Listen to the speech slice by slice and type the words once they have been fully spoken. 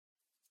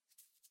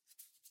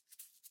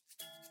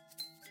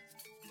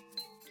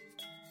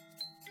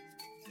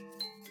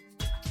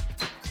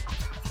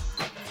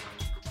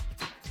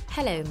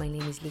Hello, my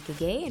name is Lika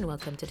Gay and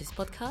welcome to this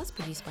podcast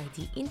produced by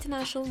the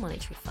International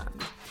Monetary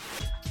Fund.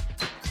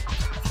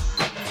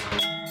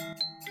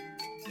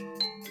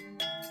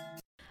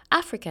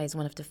 Africa is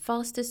one of the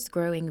fastest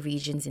growing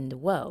regions in the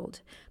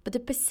world, but the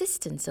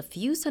persistence of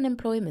youth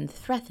unemployment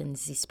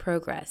threatens this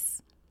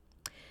progress.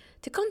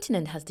 The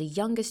continent has the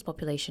youngest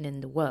population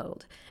in the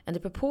world, and the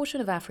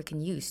proportion of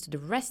African youth to the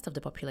rest of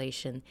the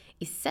population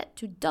is set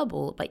to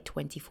double by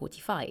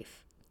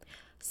 2045.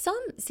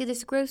 Some see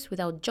this growth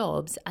without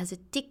jobs as a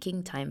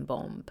ticking time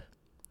bomb.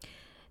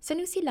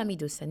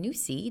 Lamido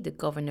Sanusi, the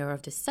governor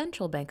of the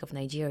Central Bank of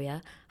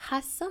Nigeria,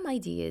 has some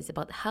ideas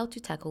about how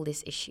to tackle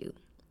this issue.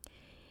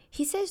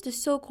 He says the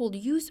so-called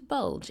youth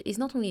bulge is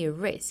not only a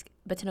risk,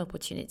 but an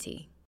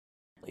opportunity.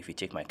 If you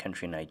take my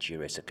country,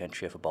 Nigeria, it's a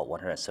country of about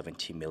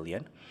 170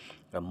 million,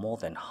 and more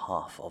than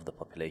half of the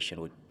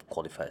population would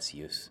qualify as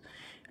youth.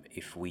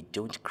 If we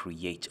don't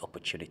create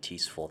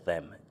opportunities for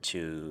them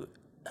to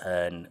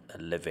earn a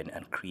living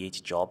and create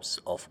jobs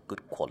of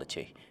good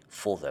quality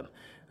for them,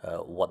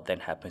 what then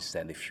happens is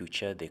that in the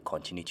future they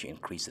continue to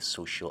increase the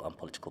social and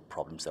political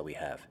problems that we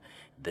have.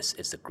 This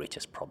is the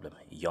greatest problem.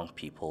 Young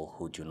people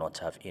who do not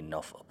have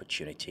enough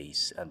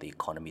opportunities, and the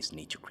economies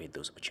need to create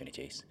those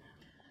opportunities.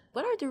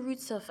 What are the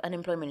roots of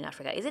unemployment in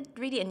Africa? Is it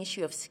really an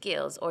issue of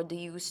skills, or the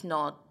youth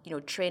not,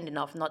 trained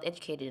enough, not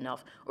educated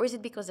enough, or is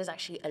it because there's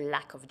actually a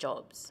lack of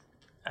jobs?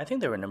 I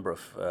think there are a number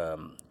of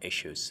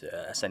issues.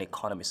 As an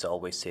economist, I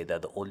always say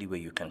that the only way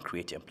you can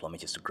create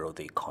employment is to grow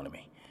the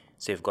economy.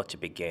 So you've got to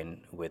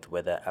begin with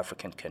whether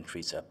African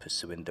countries are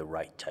pursuing the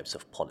right types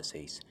of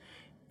policies.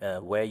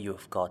 Where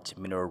you've got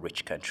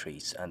mineral-rich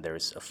countries and there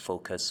is a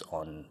focus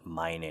on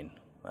mining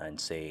and,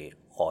 say,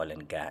 oil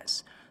and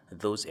gas,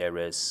 those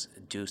areas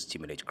do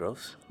stimulate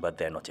growth, but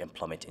they're not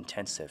employment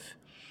intensive.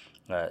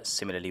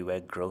 Similarly, where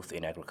growth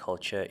in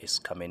agriculture is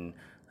coming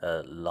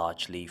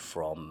largely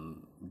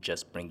from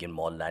just bringing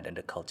more land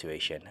under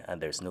cultivation, and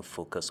there's no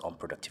focus on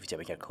productivity of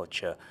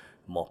agriculture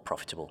more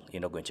profitable.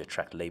 You're not going to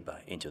attract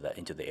labor into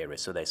the area.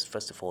 So there's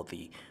first of all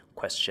the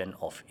question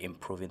of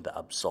improving the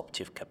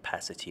absorptive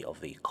capacity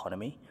of the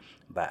economy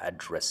by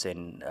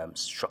addressing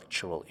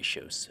structural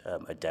issues,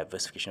 a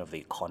diversification of the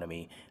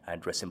economy,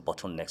 addressing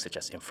bottlenecks such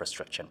as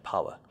infrastructure and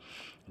power.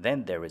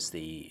 Then there is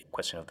the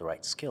question of the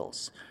right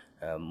skills.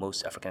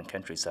 Most African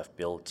countries have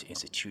built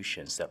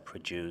institutions that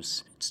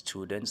produce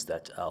students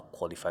that are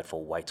qualified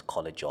for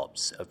white-collar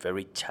jobs. A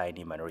very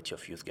tiny minority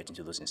of youth get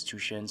into those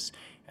institutions,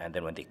 and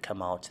then when they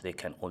come out, they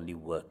can only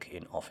work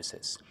in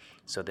offices.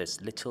 So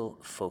there's little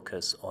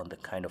focus on the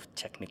kind of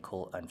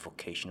technical and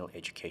vocational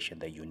education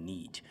that you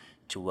need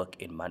to work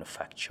in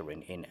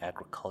manufacturing, in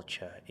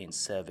agriculture, in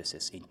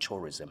services, in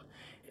tourism.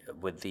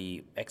 With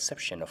the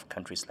exception of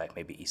countries like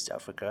maybe East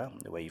Africa,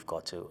 where you've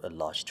got a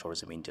large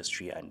tourism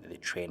industry and they're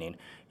training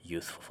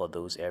youth for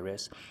those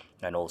areas,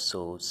 and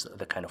also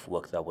the kind of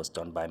work that was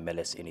done by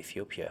Meles in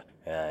Ethiopia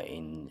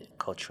in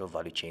cultural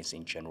value chains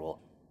in general.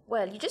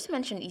 Well, you just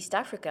mentioned East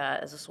Africa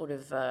as a sort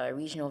of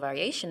regional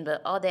variation,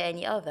 but are there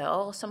any other?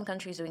 Are some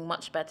countries doing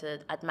much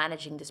better at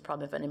managing this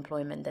problem of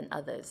unemployment than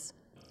others?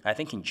 I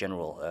think in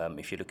general,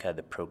 if you look at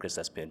the progress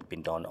that's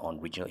been done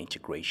on regional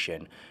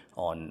integration,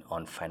 on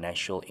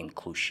financial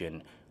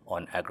inclusion,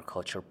 on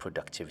agricultural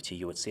productivity,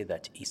 you would say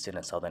that Eastern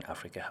and Southern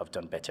Africa have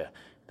done better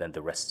than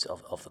the rest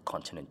of the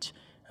continent.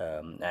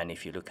 And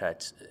if you look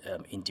at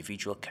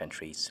individual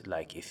countries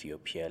like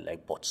Ethiopia,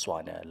 like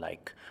Botswana,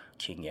 like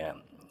Kenya,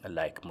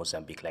 like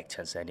Mozambique, like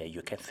Tanzania,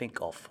 you can think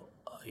of,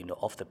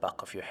 off the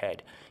back of your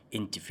head,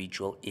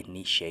 individual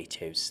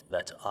initiatives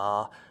that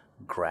are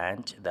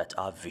grand, that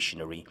are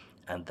visionary,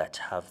 and that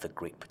have the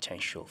great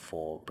potential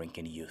for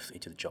bringing youth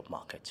into the job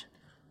market.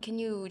 Can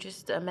you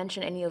just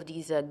mention any of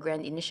these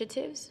grand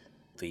initiatives?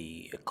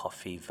 The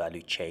coffee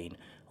value chain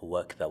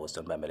work that was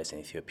done by Meles in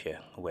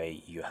Ethiopia, where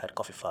you had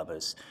coffee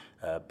farmers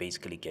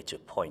basically get to a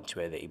point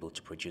where they're able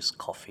to produce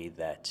coffee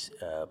that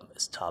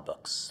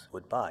Starbucks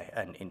would buy,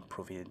 and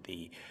improving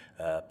the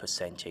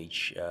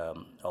percentage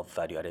of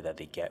value added that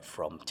they get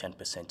from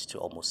 10% to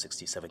almost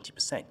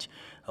 60-70%.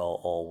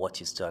 Or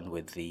what is done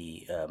with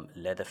the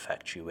leather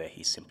factory, where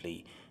he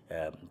simply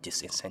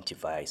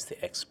disincentivized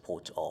the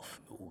export of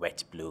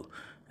wet blue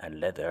and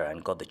leather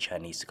and got the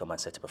Chinese to come and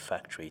set up a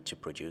factory to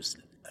produce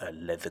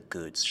leather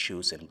goods,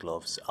 shoes and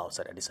gloves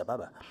outside Addis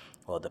Ababa,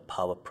 or the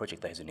power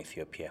project that is in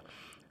Ethiopia.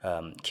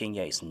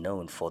 Kenya is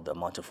known for the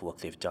amount of work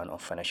they've done on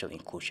financial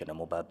inclusion and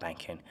mobile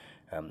banking,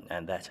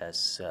 and that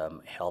has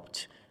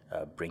helped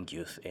bring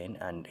youth in,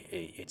 and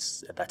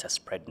that has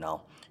spread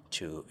now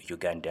to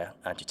Uganda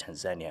and to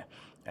Tanzania,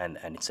 and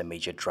it's a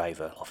major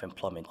driver of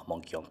employment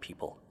among young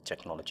people,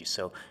 technology.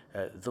 So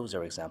those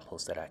are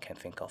examples that I can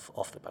think of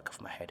off the back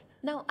of my head.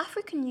 Now,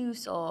 African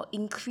youth are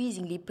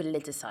increasingly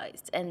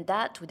politicized, and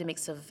that, with a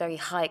mix of very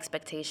high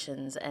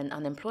expectations and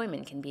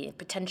unemployment, can be a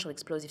potential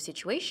explosive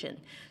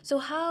situation. So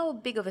how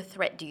big of a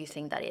threat do you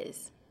think that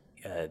is?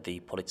 The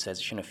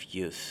politicization of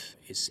youth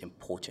is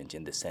important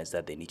in the sense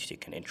that they need to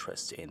take an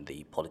interest in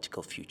the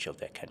political future of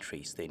their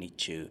countries. They need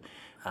to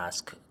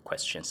ask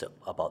questions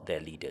about their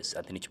leaders,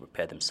 and they need to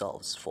prepare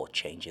themselves for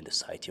change in the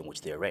society in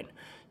which they're in.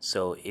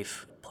 So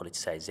if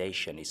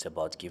politicization is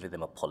about giving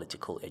them a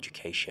political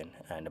education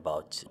and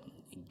about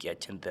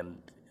getting them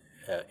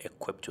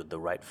equipped with the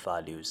right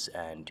values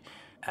and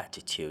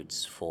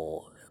attitudes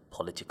for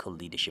political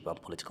leadership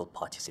and political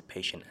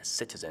participation as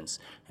citizens,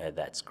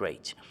 that's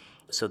great.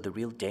 So the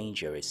real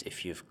danger is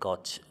if you've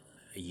got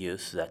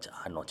youth that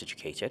are not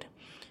educated,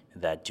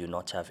 that do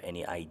not have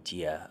any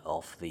idea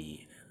of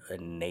the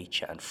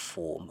nature and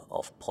form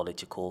of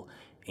political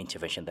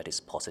intervention that is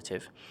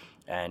positive,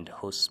 and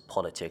whose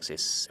politics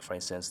is, for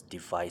instance,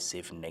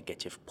 divisive,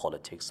 negative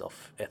politics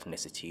of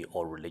ethnicity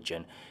or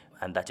religion.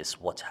 And that is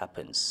what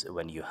happens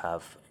when you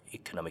have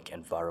economic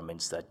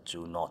environments that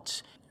do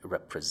not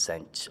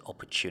represent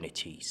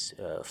opportunities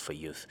for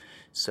youth.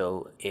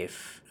 So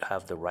if we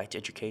have the right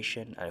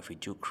education and if we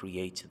do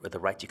create the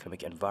right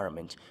economic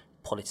environment,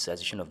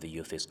 politicization of the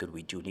youth is good.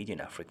 We do need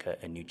in Africa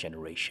a new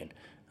generation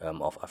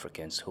of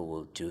Africans who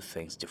will do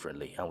things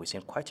differently. And we've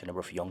seen quite a number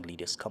of young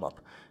leaders come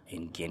up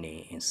in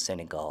Guinea, in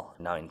Senegal,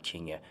 now in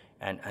Kenya.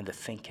 And the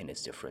thinking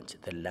is different,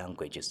 the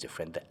language is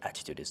different, the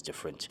attitude is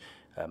different.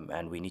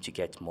 And we need to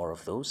get more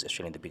of those,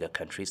 especially in the bigger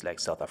countries like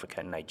South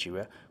Africa and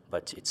Nigeria.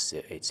 But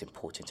it's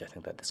important, I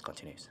think, that this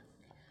continues.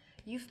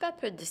 You've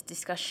peppered this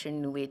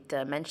discussion with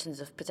mentions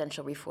of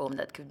potential reform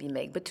that could be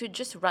made. But to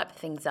just wrap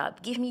things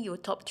up, give me your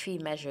top 3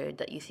 measures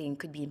that you think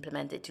could be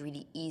implemented to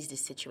really ease this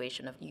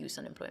situation of youth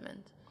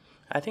unemployment.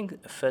 I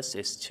think first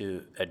is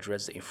to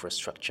address the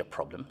infrastructure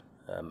problem,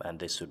 and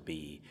this would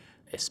be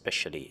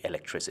especially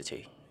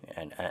electricity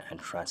and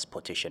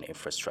transportation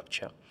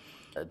infrastructure.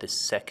 The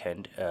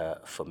second,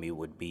 for me,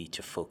 would be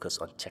to focus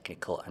on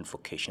technical and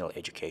vocational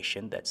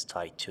education that's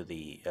tied to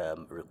the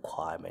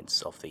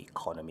requirements of the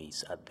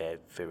economies at their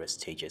various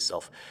stages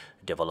of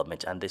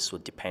development. And this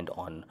would depend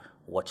on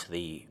what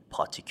the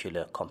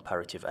particular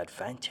comparative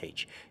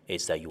advantage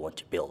is that you want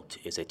to build.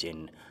 Is it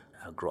in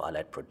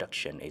agro-allied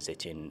production? Is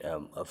it in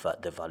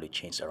the value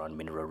chains around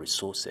mineral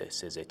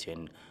resources? Is it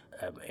in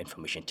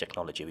information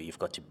technology, where you've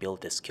got to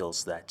build the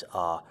skills that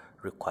are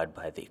required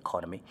by the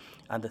economy?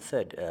 And the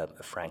third,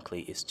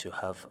 frankly, is to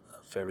have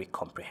a very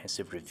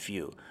comprehensive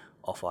review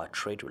of our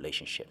trade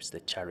relationships,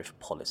 the tariff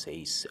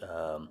policies,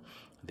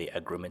 the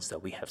agreements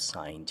that we have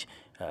signed,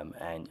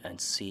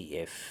 and see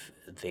if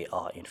they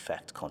are in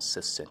fact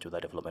consistent with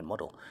our development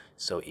model.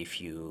 So if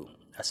you,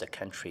 as a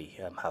country,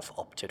 have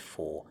opted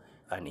for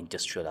an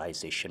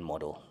industrialization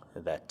model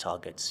that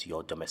targets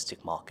your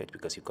domestic market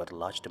because you've got a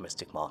large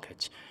domestic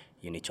market,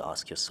 you need to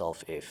ask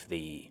yourself if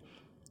the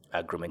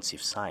agreements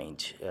you've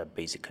signed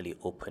basically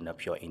open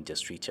up your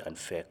industry to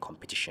unfair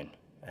competition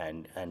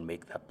and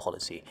make that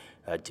policy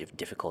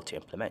difficult to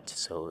implement.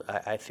 So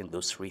I think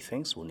those 3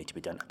 things will need to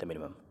be done at the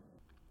minimum.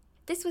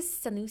 This was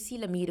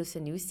Lamido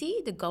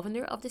Sanusi, the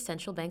governor of the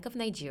Central Bank of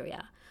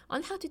Nigeria,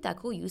 on how to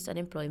tackle youth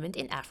unemployment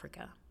in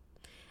Africa.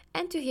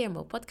 And to hear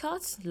more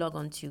podcasts, log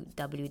on to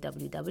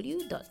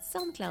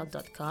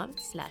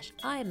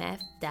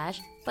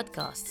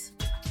www.soundcloud.com/imf-podcasts.